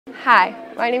Hi,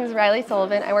 my name is Riley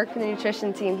Sullivan. I work for the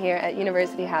nutrition team here at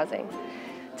University Housing.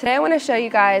 Today I want to show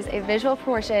you guys a visual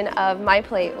portion of my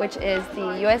plate, which is the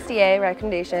USDA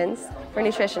recommendations for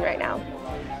nutrition right now.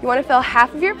 You want to fill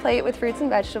half of your plate with fruits and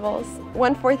vegetables.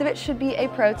 1/4 of it should be a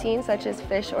protein, such as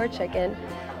fish or chicken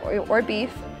or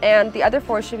beef, and the other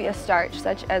 4 should be a starch,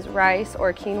 such as rice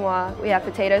or quinoa. We have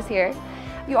potatoes here.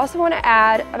 You also want to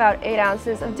add about 8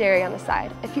 ounces of dairy on the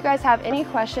side. If you guys have any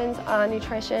questions on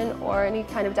nutrition or any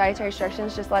kind of dietary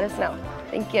restrictions, just let us know.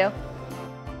 Thank you.